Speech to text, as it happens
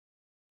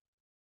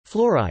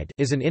Fluoride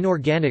is an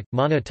inorganic,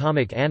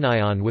 monatomic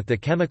anion with the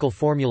chemical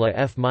formula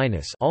F-,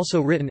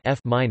 also written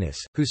F-,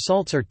 whose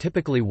salts are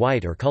typically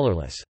white or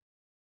colorless.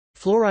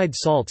 Fluoride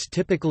salts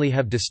typically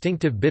have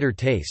distinctive bitter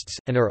tastes,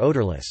 and are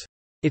odorless.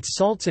 Its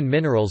salts and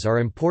minerals are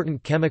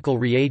important chemical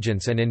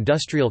reagents and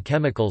industrial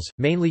chemicals,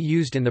 mainly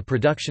used in the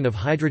production of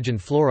hydrogen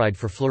fluoride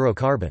for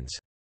fluorocarbons.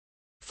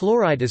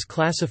 Fluoride is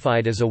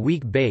classified as a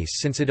weak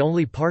base since it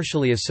only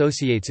partially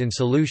associates in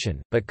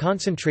solution, but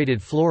concentrated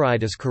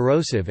fluoride is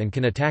corrosive and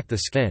can attack the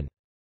skin.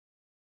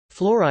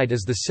 Fluoride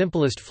is the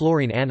simplest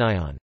fluorine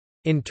anion.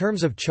 In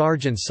terms of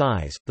charge and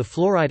size, the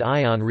fluoride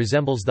ion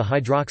resembles the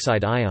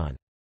hydroxide ion.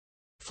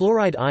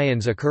 Fluoride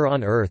ions occur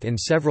on Earth in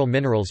several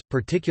minerals,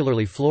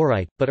 particularly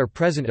fluorite, but are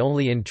present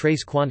only in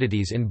trace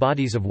quantities in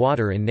bodies of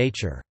water in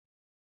nature.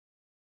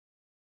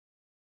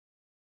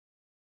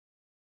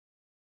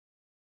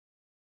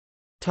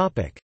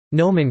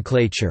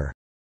 Nomenclature.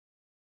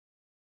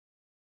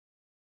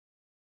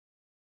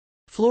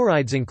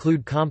 Fluorides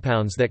include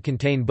compounds that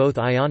contain both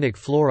ionic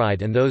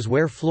fluoride and those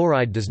where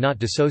fluoride does not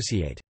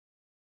dissociate.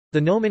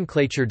 The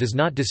nomenclature does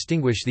not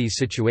distinguish these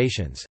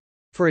situations.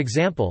 For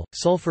example,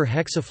 sulfur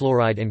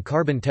hexafluoride and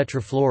carbon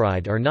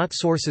tetrafluoride are not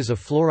sources of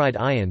fluoride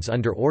ions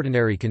under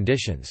ordinary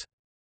conditions.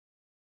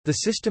 The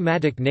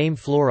systematic name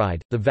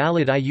fluoride, the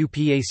valid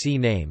IUPAC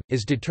name,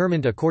 is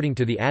determined according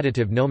to the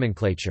additive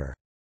nomenclature.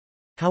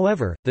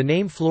 However, the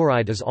name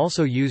fluoride is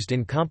also used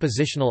in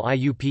compositional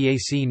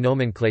IUPAC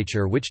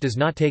nomenclature, which does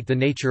not take the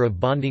nature of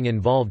bonding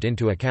involved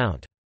into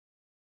account.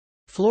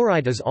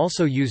 Fluoride is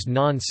also used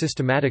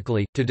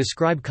non-systematically, to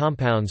describe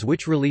compounds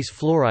which release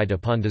fluoride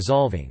upon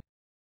dissolving.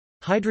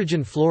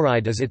 Hydrogen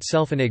fluoride is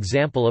itself an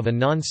example of a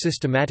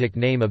non-systematic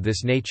name of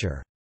this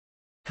nature.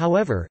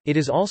 However, it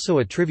is also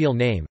a trivial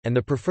name, and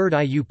the preferred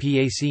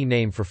IUPAC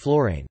name for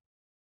fluorane.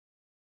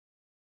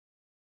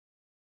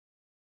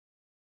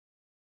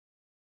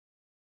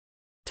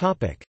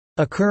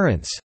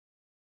 Occurrence.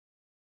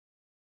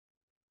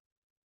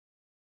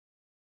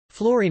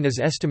 Fluorine is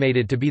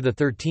estimated to be the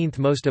 13th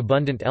most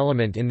abundant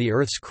element in the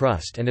Earth's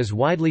crust and is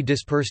widely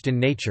dispersed in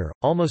nature,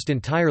 almost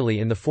entirely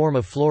in the form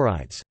of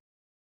fluorides.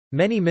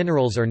 Many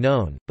minerals are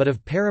known, but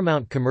of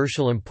paramount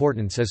commercial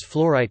importance is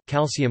fluorite,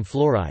 calcium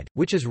fluoride,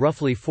 which is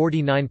roughly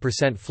 49%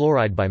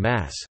 fluoride by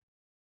mass.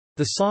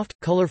 The soft,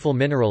 colorful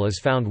mineral is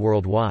found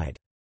worldwide.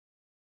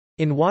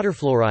 In water,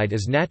 fluoride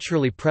is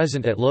naturally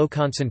present at low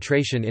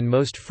concentration in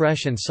most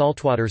fresh and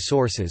saltwater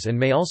sources and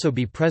may also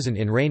be present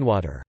in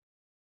rainwater.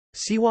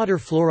 Seawater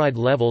fluoride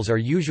levels are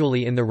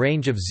usually in the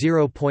range of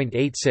 0.86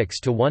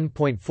 to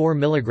 1.4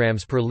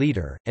 mg per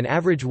liter, and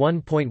average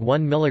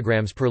 1.1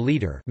 milligrams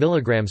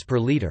per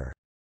liter.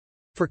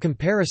 For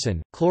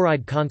comparison,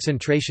 chloride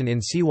concentration in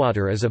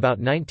seawater is about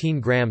 19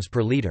 grams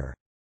per liter.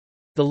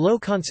 The low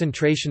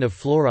concentration of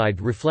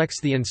fluoride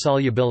reflects the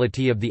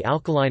insolubility of the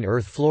alkaline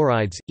earth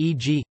fluorides,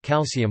 e.g.,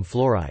 calcium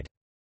fluoride.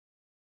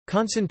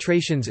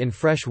 Concentrations in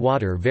fresh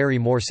water vary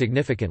more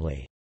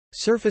significantly.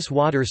 Surface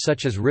water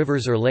such as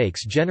rivers or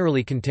lakes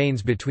generally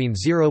contains between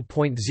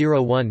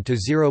 0.01 to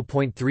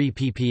 0.3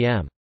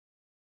 ppm.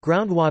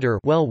 Groundwater,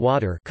 well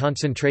water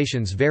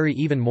concentrations vary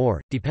even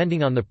more,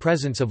 depending on the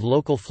presence of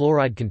local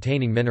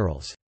fluoride-containing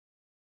minerals.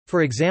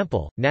 For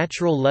example,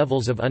 natural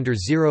levels of under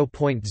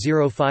 0.05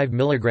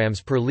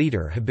 mg per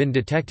liter have been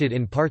detected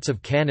in parts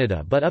of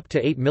Canada but up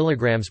to 8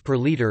 mg per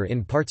liter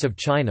in parts of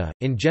China.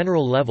 In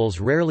general, levels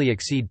rarely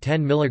exceed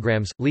 10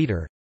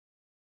 mg/liter.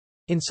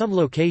 In some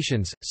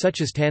locations,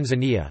 such as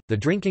Tanzania, the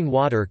drinking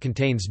water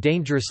contains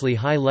dangerously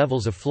high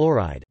levels of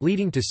fluoride,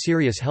 leading to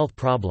serious health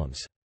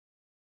problems.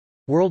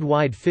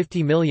 Worldwide,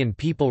 50 million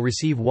people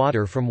receive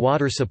water from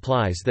water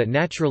supplies that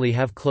naturally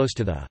have close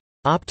to the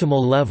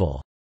optimal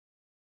level.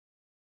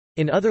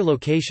 In other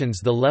locations,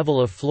 the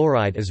level of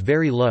fluoride is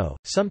very low,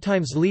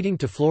 sometimes leading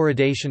to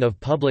fluoridation of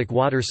public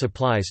water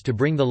supplies to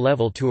bring the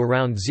level to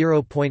around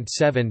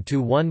 0.7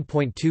 to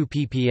 1.2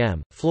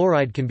 ppm.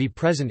 Fluoride can be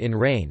present in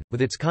rain,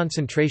 with its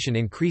concentration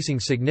increasing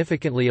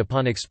significantly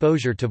upon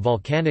exposure to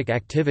volcanic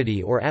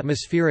activity or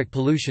atmospheric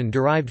pollution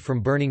derived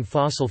from burning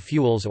fossil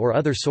fuels or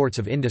other sorts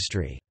of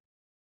industry.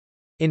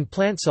 In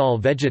plants, all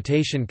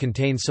vegetation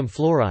contains some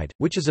fluoride,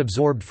 which is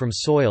absorbed from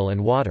soil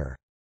and water.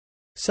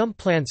 Some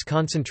plants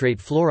concentrate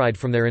fluoride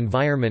from their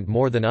environment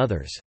more than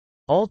others.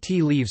 All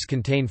tea leaves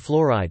contain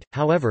fluoride,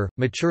 however,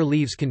 mature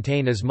leaves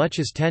contain as much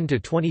as 10 to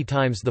 20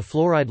 times the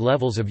fluoride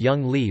levels of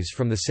young leaves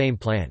from the same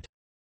plant.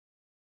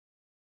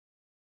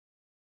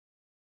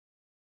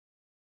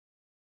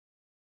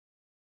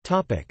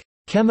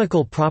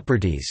 Chemical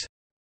properties.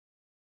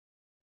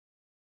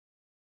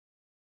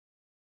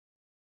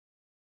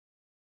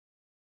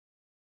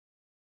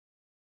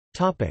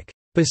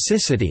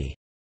 Basicity.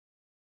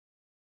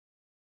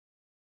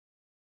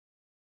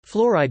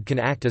 Fluoride can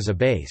act as a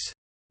base.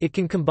 It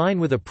can combine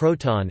with a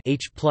proton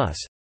H+.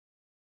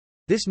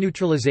 This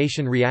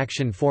neutralization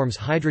reaction forms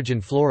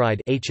hydrogen fluoride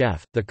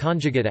HF, the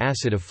conjugate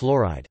acid of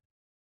fluoride.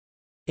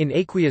 In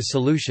aqueous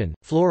solution,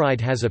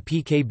 fluoride has a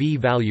pKb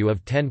value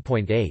of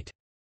 10.8.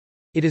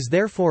 It is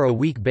therefore a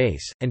weak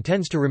base, and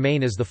tends to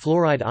remain as the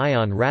fluoride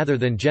ion rather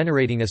than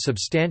generating a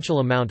substantial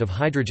amount of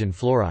hydrogen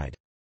fluoride.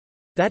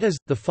 That is,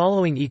 the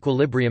following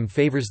equilibrium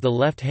favors the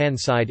left-hand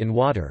side in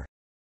water.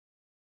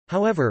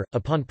 However,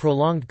 upon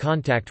prolonged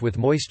contact with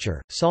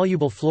moisture,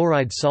 soluble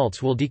fluoride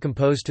salts will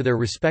decompose to their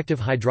respective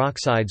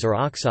hydroxides or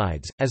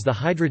oxides, as the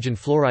hydrogen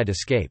fluoride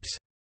escapes.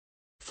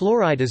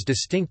 Fluoride is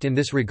distinct in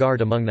this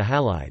regard among the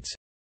halides.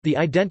 The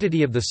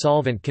identity of the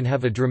solvent can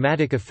have a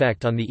dramatic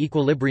effect on the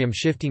equilibrium,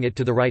 shifting it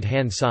to the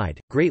right-hand side,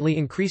 greatly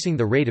increasing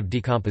the rate of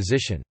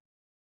decomposition.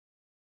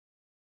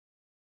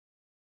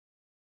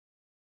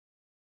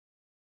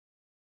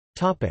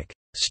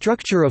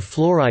 Structure of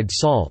fluoride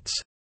salts.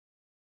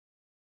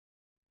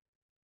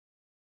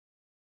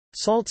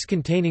 Salts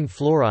containing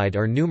fluoride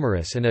are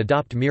numerous and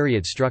adopt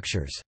myriad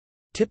structures.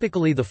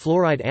 Typically the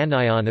fluoride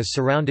anion is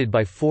surrounded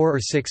by 4 or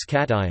 6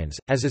 cations,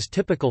 as is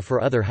typical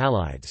for other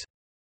halides.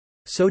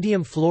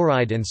 Sodium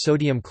fluoride and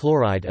sodium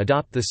chloride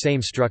adopt the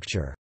same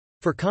structure.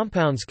 For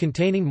compounds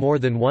containing more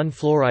than one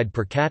fluoride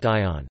per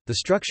cation, the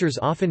structures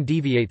often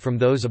deviate from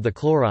those of the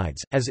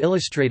chlorides, as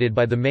illustrated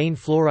by the main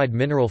fluoride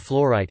mineral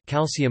fluorite,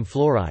 calcium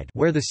fluoride,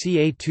 where the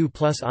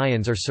Ca2+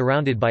 ions are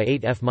surrounded by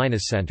 8 F-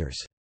 centers.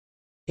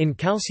 In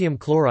calcium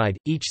chloride,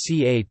 each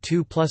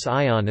Ca2+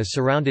 ion is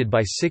surrounded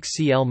by 6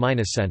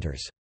 Cl-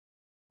 centers.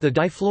 The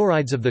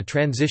difluorides of the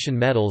transition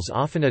metals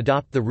often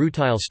adopt the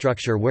rutile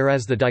structure,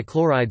 whereas the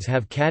dichlorides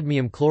have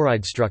cadmium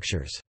chloride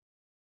structures.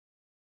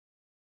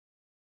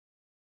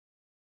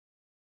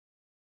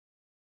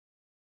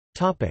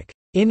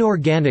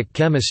 Inorganic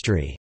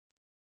chemistry.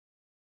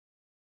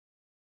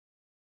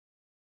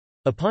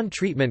 Upon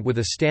treatment with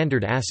a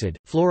standard acid,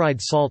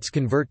 fluoride salts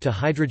convert to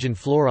hydrogen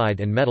fluoride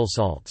and metal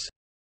salts.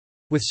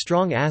 With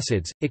strong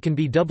acids, it can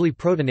be doubly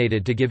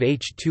protonated to give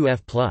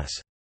H2F+.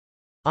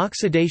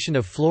 Oxidation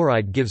of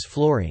fluoride gives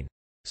fluorine.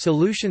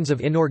 Solutions of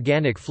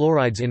inorganic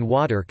fluorides in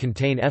water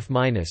contain F-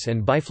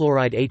 and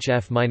bifluoride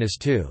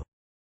HF-2.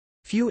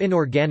 Few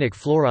inorganic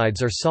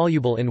fluorides are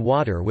soluble in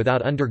water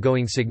without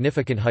undergoing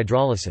significant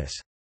hydrolysis.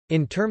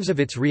 In terms of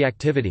its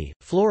reactivity,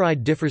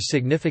 fluoride differs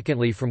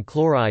significantly from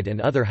chloride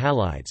and other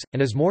halides,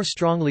 and is more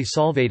strongly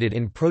solvated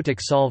in protic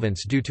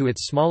solvents due to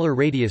its smaller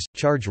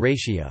radius-charge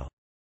ratio.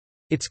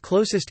 Its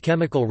closest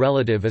chemical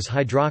relative is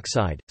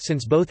hydroxide,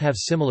 since both have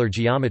similar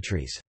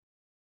geometries.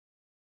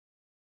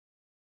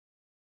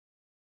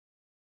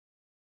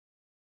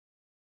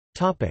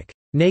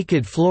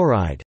 Naked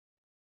fluoride.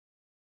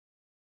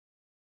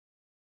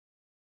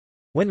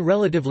 When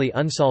relatively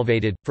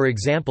unsolvated, for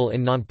example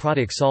in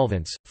nonprotic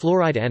solvents,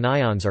 fluoride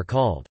anions are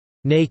called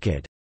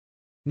naked.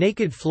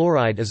 Naked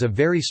fluoride is a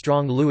very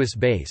strong Lewis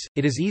base.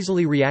 It is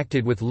easily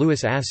reacted with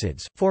Lewis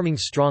acids, forming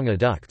strong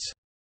adducts.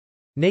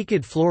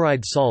 Naked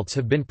fluoride salts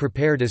have been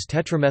prepared as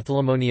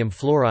tetramethylammonium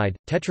fluoride,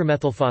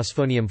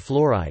 tetramethylphosphonium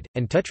fluoride,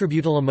 and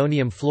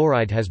tetrabutylammonium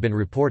fluoride has been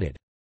reported.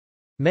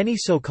 Many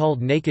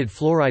so-called naked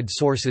fluoride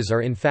sources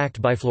are in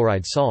fact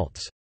bifluoride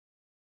salts.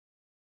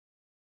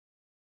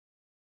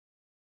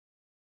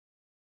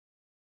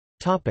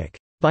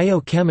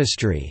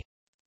 Biochemistry.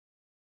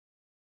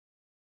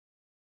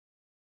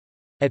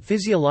 At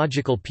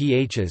physiological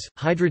pHs,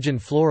 hydrogen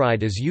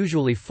fluoride is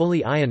usually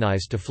fully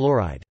ionized to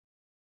fluoride.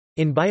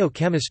 In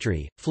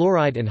biochemistry,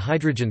 fluoride and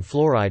hydrogen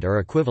fluoride are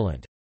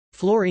equivalent.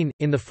 Fluorine,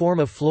 in the form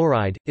of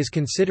fluoride, is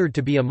considered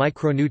to be a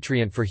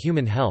micronutrient for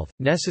human health,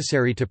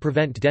 necessary to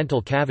prevent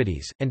dental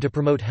cavities, and to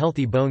promote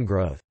healthy bone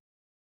growth.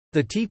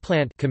 The tea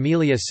plant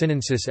Camellia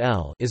sinensis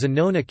L is a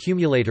known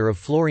accumulator of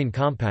fluorine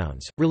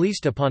compounds,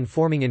 released upon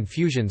forming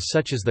infusions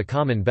such as the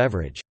common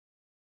beverage.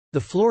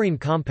 The fluorine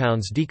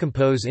compounds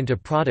decompose into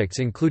products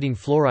including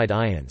fluoride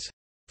ions.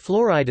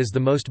 Fluoride is the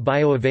most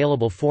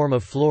bioavailable form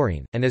of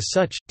fluorine, and as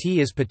such, tea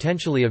is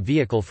potentially a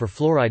vehicle for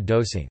fluoride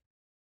dosing.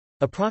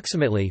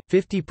 Approximately,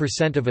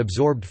 50% of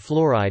absorbed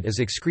fluoride is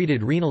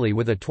excreted renally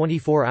with a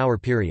 24-hour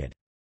period.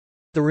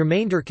 The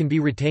remainder can be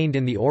retained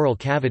in the oral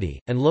cavity,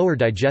 and lower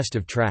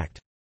digestive tract.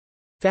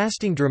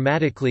 Fasting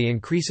dramatically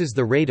increases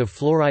the rate of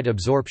fluoride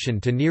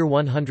absorption to near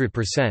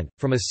 100%,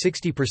 from a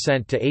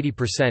 60% to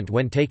 80%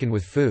 when taken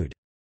with food.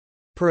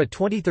 Per a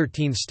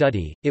 2013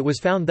 study, it was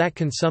found that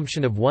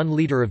consumption of 1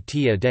 liter of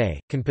tea a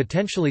day can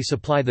potentially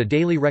supply the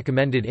daily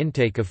recommended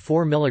intake of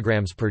 4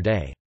 mg per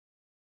day.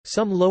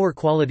 Some lower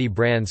quality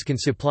brands can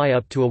supply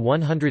up to a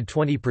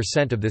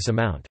 120% of this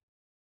amount.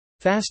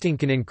 Fasting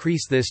can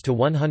increase this to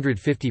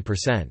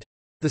 150%.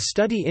 The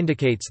study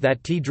indicates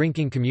that tea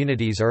drinking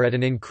communities are at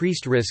an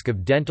increased risk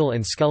of dental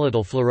and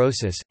skeletal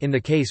fluorosis, in the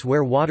case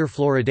where water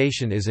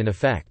fluoridation is in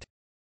effect.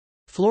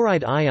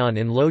 Fluoride ion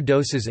in low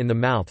doses in the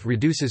mouth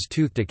reduces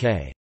tooth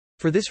decay.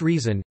 For this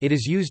reason, it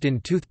is used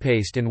in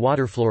toothpaste and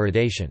water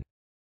fluoridation.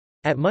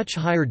 At much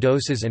higher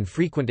doses and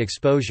frequent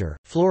exposure,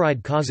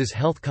 fluoride causes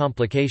health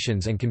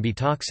complications and can be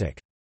toxic.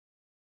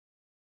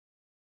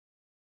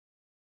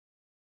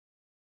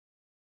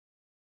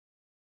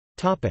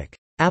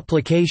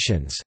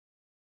 Applications.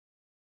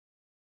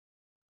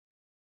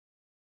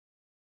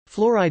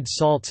 Fluoride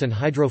salts and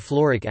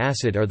hydrofluoric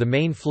acid are the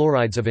main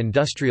fluorides of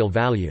industrial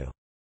value.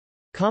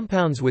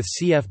 Compounds with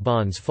CF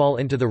bonds fall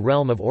into the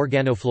realm of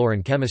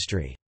organofluorine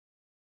chemistry.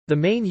 The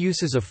main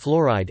uses of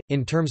fluoride,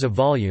 in terms of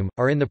volume,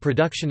 are in the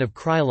production of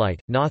cryolite,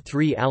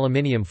 Na3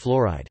 aluminium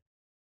fluoride.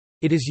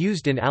 It is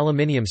used in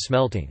aluminium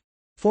smelting.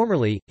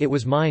 Formerly, it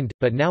was mined,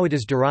 but now it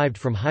is derived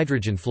from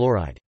hydrogen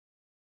fluoride.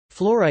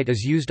 Fluorite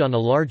is used on a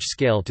large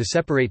scale to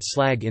separate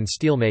slag in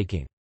steel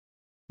making.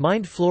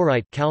 Mined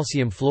fluorite,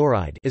 calcium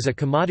fluoride, is a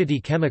commodity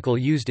chemical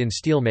used in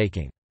steel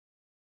making.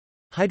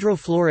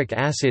 Hydrofluoric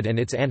acid and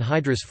its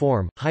anhydrous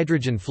form,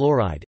 hydrogen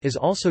fluoride, is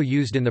also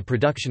used in the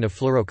production of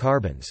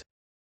fluorocarbons.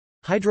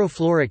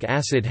 Hydrofluoric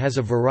acid has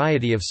a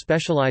variety of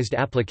specialized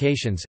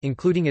applications,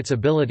 including its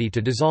ability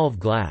to dissolve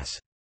glass.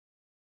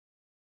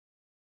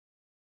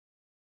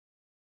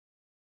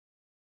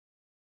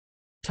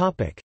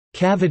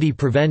 Cavity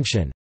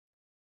prevention.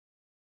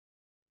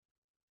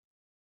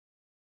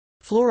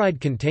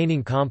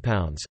 Fluoride-containing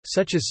compounds,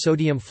 such as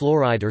sodium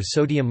fluoride or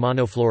sodium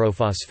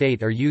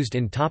monofluorophosphate, are used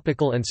in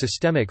topical and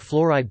systemic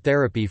fluoride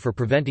therapy for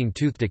preventing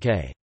tooth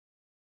decay.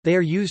 They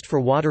are used for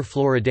water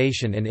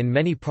fluoridation and in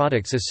many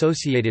products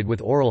associated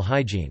with oral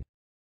hygiene.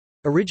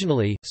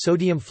 Originally,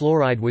 sodium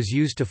fluoride was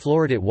used to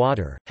fluoridate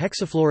water.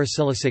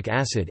 Hexafluorosilicic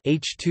acid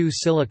 (H2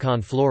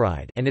 silicon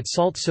fluoride) and its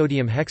salt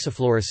sodium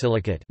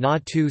hexafluorosilicate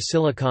Na2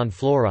 silicon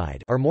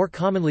fluoride are more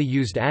commonly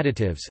used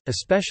additives,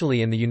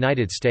 especially in the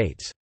United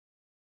States.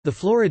 The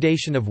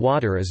fluoridation of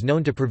water is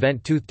known to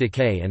prevent tooth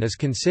decay and is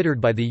considered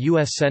by the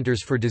U.S.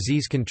 Centers for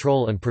Disease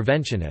Control and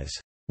Prevention as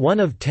one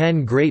of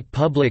 10 great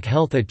public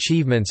health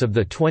achievements of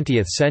the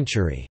 20th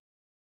century.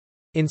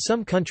 In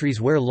some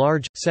countries where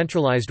large,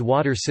 centralized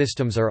water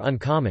systems are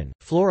uncommon,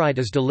 fluoride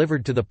is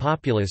delivered to the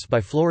populace by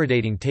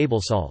fluoridating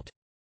table salt.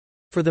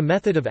 For the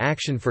method of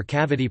action for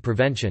cavity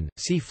prevention,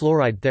 see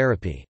fluoride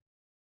therapy.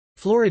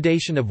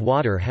 Fluoridation of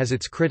water has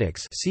its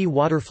critics, see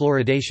water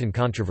fluoridation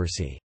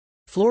controversy.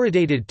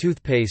 Fluoridated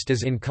toothpaste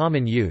is in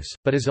common use,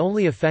 but is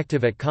only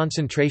effective at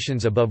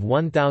concentrations above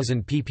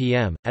 1000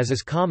 ppm, as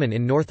is common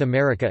in North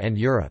America and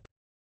Europe.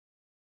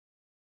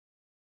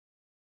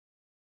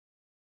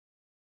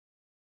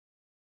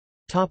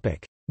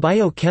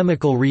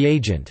 Biochemical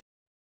reagent.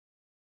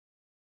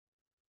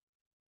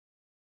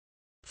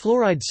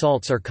 Fluoride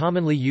salts are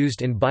commonly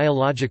used in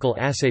biological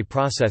assay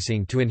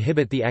processing to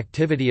inhibit the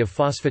activity of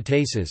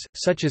phosphatases,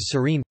 such as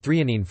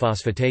serine-threonine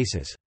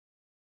phosphatases.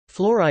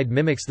 Fluoride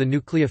mimics the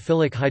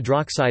nucleophilic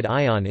hydroxide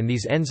ion in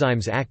these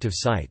enzymes' active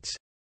sites.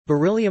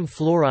 Beryllium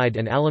fluoride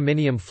and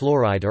aluminium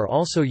fluoride are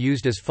also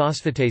used as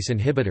phosphatase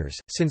inhibitors,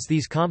 since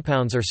these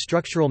compounds are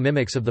structural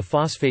mimics of the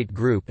phosphate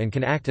group and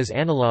can act as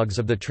analogues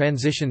of the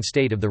transition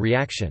state of the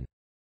reaction.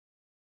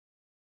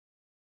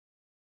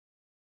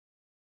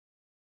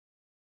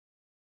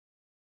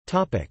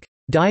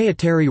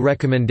 Dietary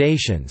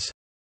recommendations.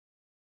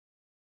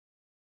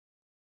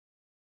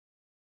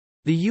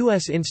 The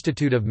U.S.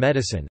 Institute of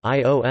Medicine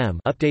 (IOM)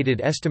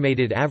 updated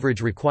estimated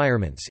average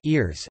requirements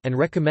 (EARs) and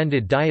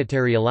recommended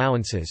dietary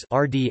allowances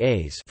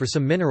 (RDAs) for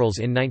some minerals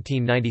in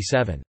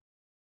 1997.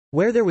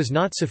 Where there was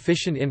not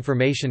sufficient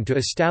information to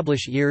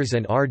establish EARs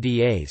and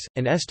RDAs,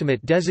 an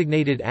estimate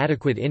designated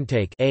adequate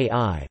intake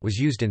 (AI) was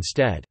used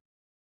instead.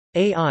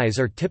 AIs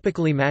are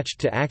typically matched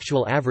to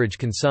actual average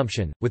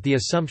consumption, with the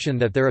assumption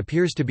that there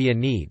appears to be a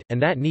need, and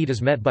that need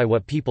is met by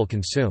what people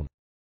consume.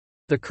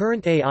 The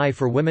current AI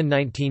for women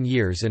 19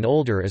 years and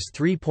older is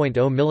 3.0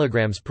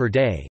 mg per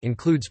day,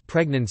 includes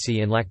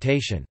pregnancy and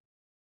lactation.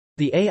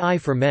 The AI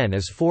for men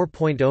is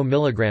 4.0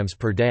 mg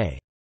per day.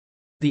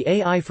 The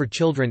AI for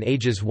children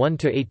ages 1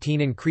 to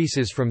 18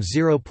 increases from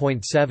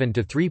 0.7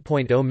 to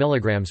 3.0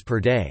 mg per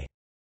day.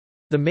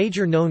 The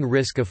major known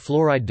risk of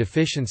fluoride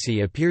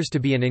deficiency appears to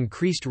be an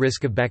increased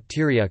risk of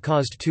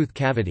bacteria-caused tooth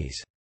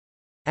cavities.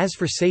 As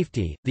for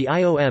safety, the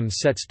IOM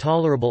sets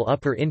tolerable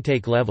upper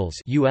intake levels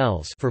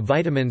 (ULs) for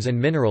vitamins and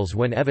minerals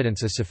when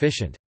evidence is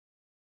sufficient.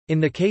 In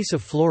the case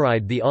of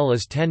fluoride, the UL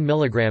is 10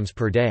 mg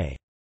per day.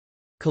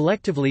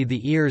 Collectively,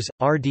 the EARs,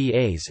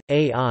 RDAs,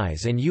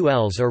 AIs and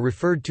ULs are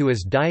referred to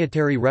as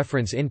dietary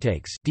reference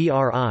intakes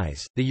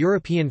 (DRIs). The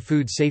European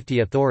Food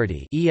Safety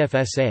Authority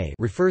 (EFSA)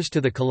 refers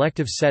to the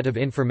collective set of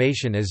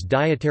information as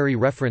dietary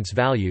reference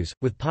values,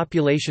 with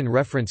population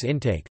reference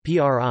intake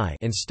 (PRI)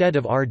 instead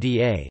of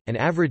RDA, an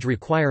average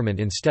requirement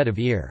instead of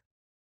EAR.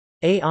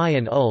 AI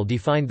and UL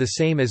defined the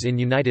same as in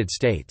United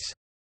States.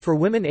 For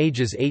women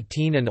ages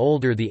 18 and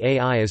older, the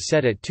AI is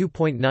set at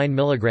 2.9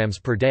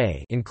 mg per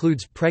day,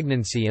 includes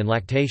pregnancy and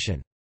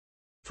lactation.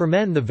 For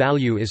men, the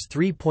value is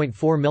 3.4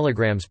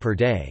 mg per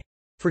day.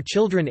 For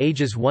children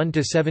ages 1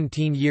 to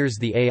 17 years,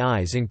 the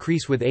AIs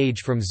increase with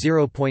age from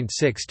 0.6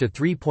 to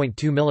 3.2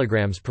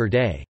 mg per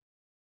day.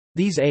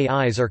 These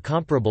AIs are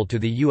comparable to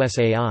the US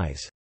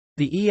AIs.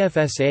 The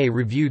EFSA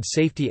reviewed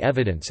safety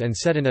evidence and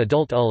set an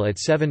adult UL at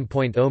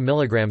 7.0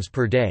 mg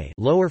per day,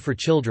 lower for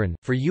children.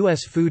 For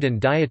U.S. food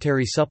and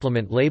dietary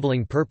supplement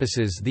labeling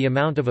purposes, the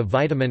amount of a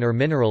vitamin or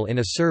mineral in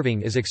a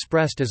serving is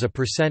expressed as a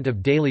 %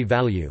 of daily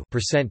value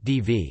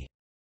 %DV.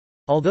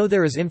 Although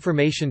there is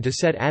information to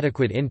set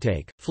adequate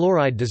intake,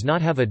 fluoride does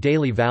not have a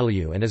daily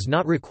value and is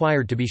not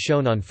required to be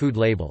shown on food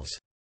labels.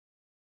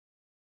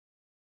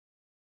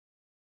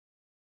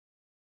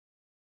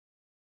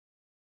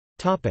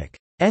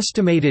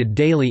 Estimated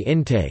daily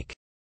intake.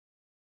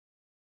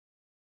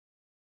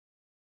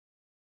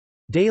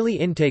 Daily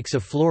intakes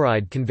of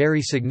fluoride can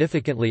vary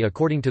significantly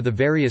according to the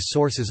various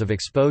sources of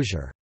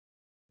exposure.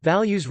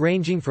 Values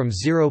ranging from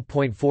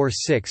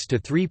 0.46 to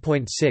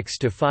 3.6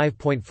 to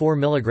 5.4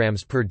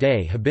 mg per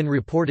day have been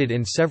reported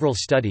in several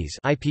studies.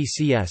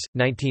 IPCS,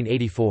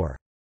 1984.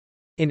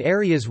 In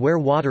areas where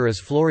water is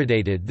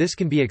fluoridated, this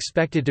can be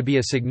expected to be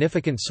a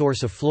significant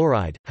source of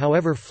fluoride.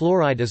 However,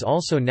 fluoride is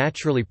also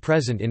naturally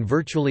present in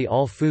virtually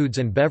all foods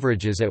and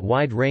beverages at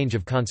wide range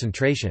of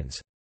concentrations.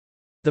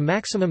 The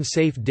maximum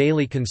safe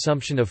daily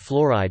consumption of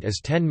fluoride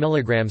is 10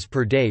 mg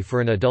per day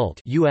for an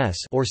adult US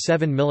or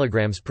 7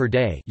 mg per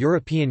day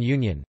European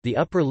Union. The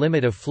upper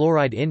limit of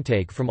fluoride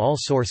intake from all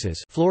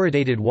sources,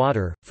 fluoridated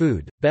water,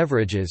 food,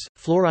 beverages,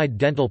 fluoride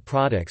dental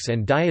products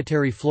and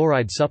dietary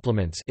fluoride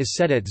supplements, is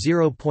set at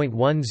 0.10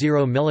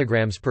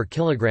 mg per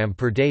kilogram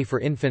per day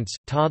for infants,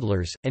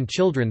 toddlers, and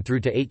children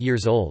through to 8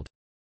 years old.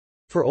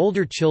 For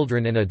older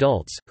children and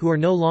adults, who are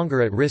no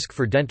longer at risk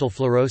for dental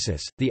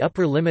fluorosis, the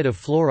upper limit of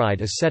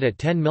fluoride is set at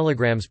 10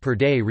 mg per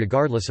day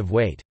regardless of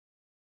weight.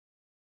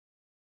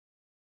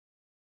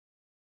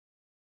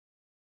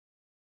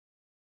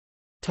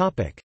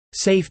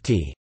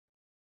 Safety.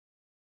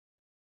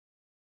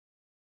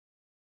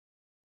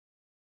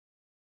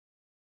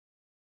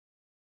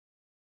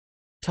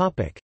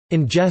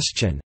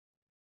 Ingestion.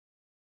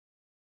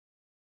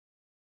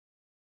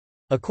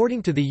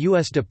 According to the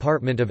U.S.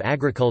 Department of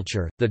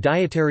Agriculture, the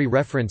dietary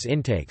reference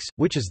intakes,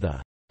 which is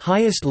the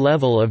highest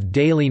level of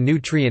daily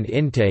nutrient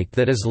intake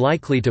that is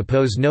likely to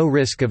pose no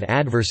risk of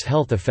adverse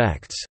health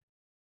effects,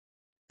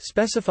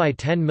 specify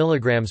 10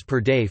 mg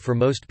per day for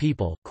most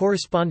people,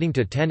 corresponding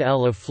to 10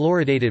 L of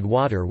fluoridated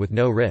water with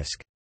no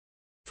risk.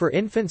 For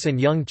infants and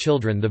young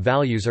children the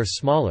values are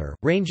smaller,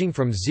 ranging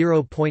from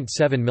 0.7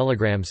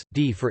 mg,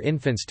 d for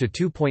infants to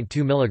 2.2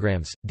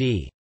 mg,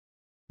 d.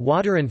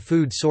 Water and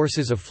food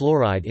sources of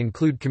fluoride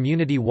include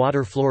community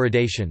water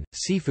fluoridation,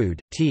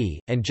 seafood, tea,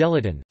 and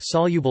gelatin.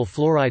 Soluble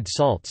fluoride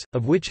salts,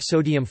 of which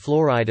sodium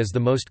fluoride is the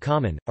most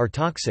common, are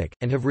toxic,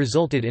 and have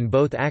resulted in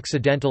both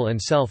accidental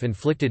and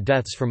self-inflicted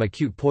deaths from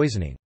acute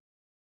poisoning.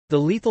 The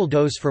lethal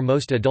dose for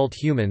most adult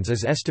humans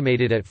is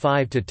estimated at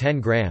 5 to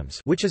 10 grams,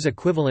 which is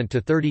equivalent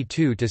to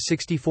 32 to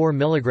 64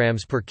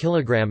 mg per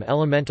kilogram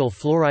elemental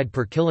fluoride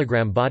per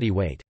kilogram body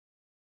weight.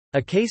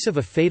 A case of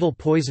a fatal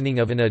poisoning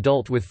of an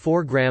adult with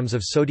 4 grams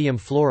of sodium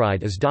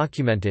fluoride is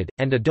documented,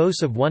 and a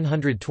dose of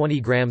 120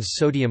 grams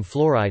sodium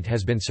fluoride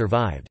has been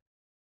survived.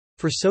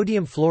 For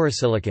sodium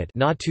fluorosilicate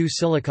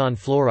Na2-silicon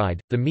fluoride,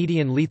 the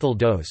median lethal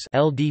dose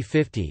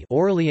LD50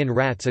 orally in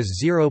rats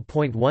is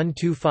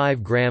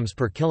 0.125 grams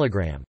per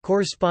kilogram,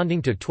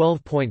 corresponding to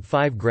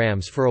 12.5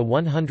 grams for a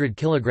 100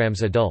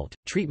 kilograms adult.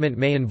 Treatment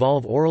may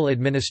involve oral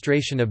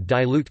administration of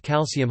dilute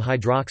calcium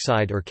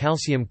hydroxide or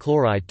calcium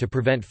chloride to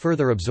prevent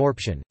further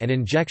absorption, and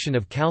injection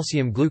of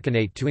calcium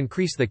gluconate to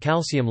increase the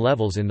calcium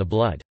levels in the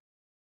blood.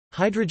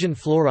 Hydrogen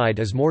fluoride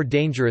is more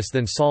dangerous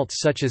than salts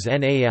such as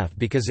NaF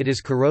because it is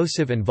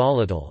corrosive and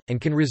volatile,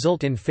 and can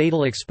result in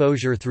fatal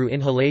exposure through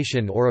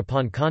inhalation or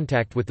upon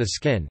contact with the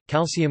skin.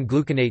 Calcium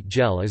gluconate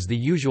gel is the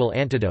usual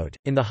antidote.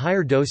 In the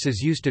higher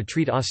doses used to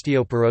treat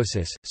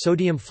osteoporosis,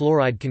 sodium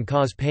fluoride can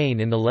cause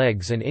pain in the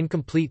legs and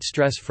incomplete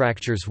stress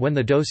fractures when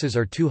the doses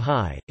are too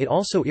high. It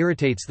also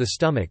irritates the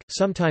stomach,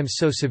 sometimes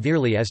so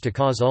severely as to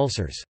cause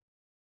ulcers.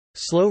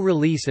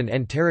 Slow-release and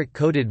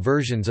enteric-coated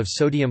versions of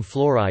sodium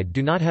fluoride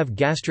do not have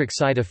gastric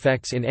side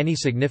effects in any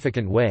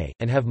significant way,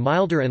 and have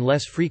milder and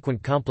less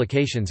frequent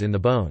complications in the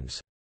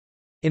bones.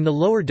 In the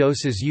lower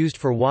doses used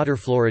for water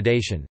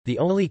fluoridation, the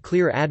only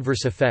clear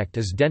adverse effect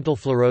is dental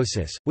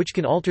fluorosis, which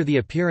can alter the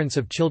appearance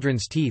of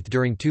children's teeth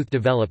during tooth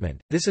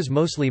development. This is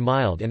mostly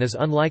mild and is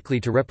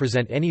unlikely to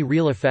represent any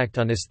real effect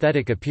on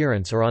aesthetic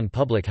appearance or on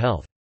public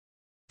health.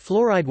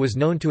 Fluoride was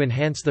known to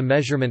enhance the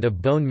measurement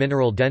of bone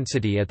mineral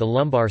density at the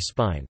lumbar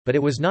spine, but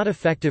it was not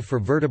effective for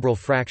vertebral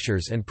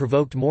fractures and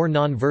provoked more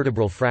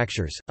non-vertebral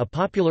fractures. A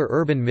popular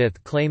urban myth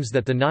claims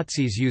that the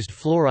Nazis used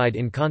fluoride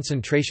in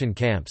concentration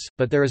camps,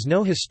 but there is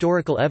no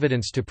historical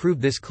evidence to prove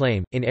this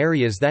claim. In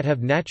areas that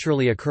have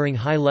naturally occurring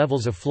high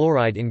levels of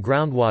fluoride in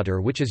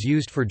groundwater, which is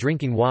used for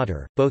drinking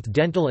water, both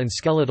dental and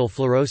skeletal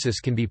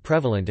fluorosis can be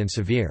prevalent and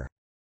severe.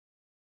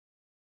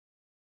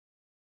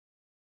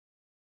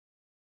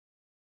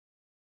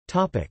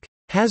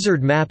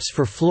 Hazard maps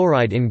for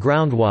fluoride in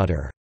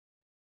groundwater.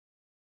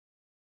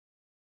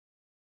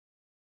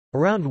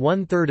 Around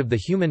one-third of the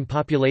human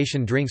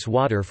population drinks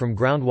water from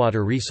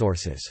groundwater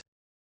resources.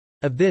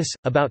 Of this,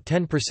 about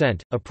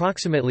 10%,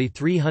 approximately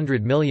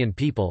 300 million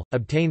people,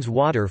 obtains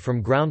water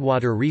from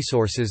groundwater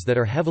resources that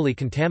are heavily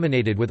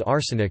contaminated with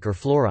arsenic or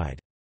fluoride.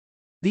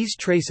 These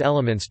trace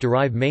elements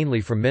derive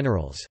mainly from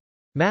minerals.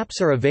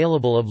 Maps are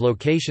available of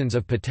locations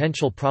of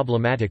potential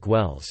problematic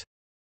wells.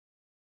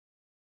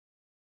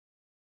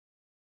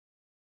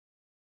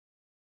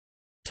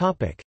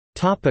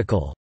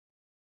 Topical.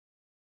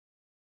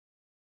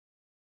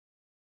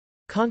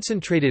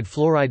 Concentrated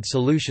fluoride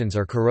solutions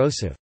are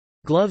corrosive.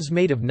 Gloves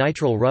made of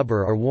nitrile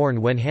rubber are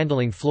worn when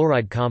handling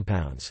fluoride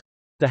compounds.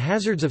 The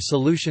hazards of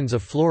solutions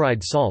of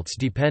fluoride salts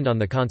depend on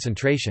the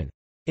concentration.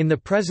 In the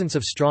presence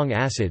of strong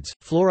acids,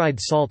 fluoride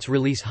salts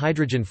release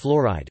hydrogen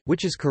fluoride,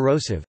 which is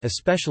corrosive,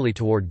 especially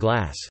toward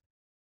glass.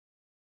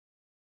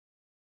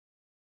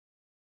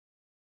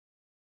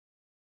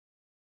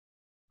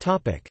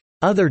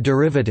 Other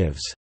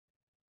derivatives.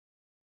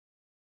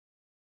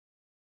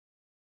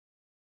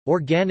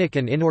 Organic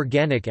and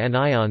inorganic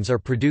anions are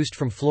produced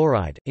from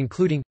fluoride,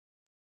 including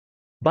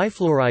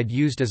bifluoride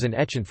used as an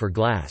etchant for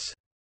glass,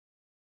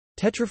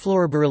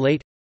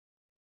 tetrafluoroborylate,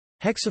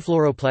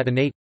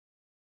 hexafluoroplatinate,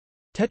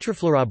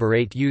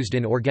 tetrafluoroborate used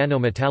in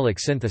organometallic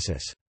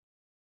synthesis,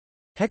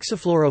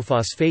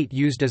 hexafluorophosphate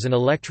used as an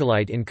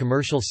electrolyte in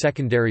commercial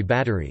secondary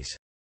batteries,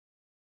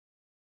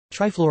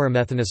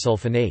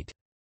 trifluoromethanesulfonate.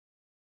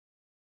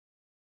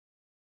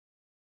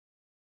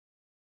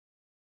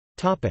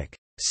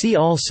 See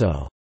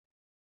also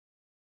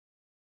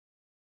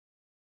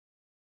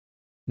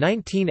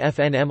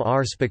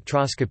 19-FNMR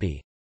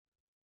spectroscopy,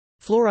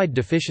 fluoride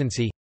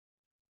deficiency,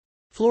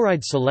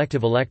 fluoride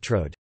selective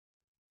electrode,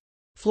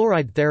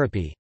 fluoride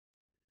therapy,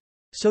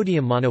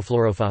 sodium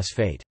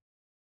monofluorophosphate.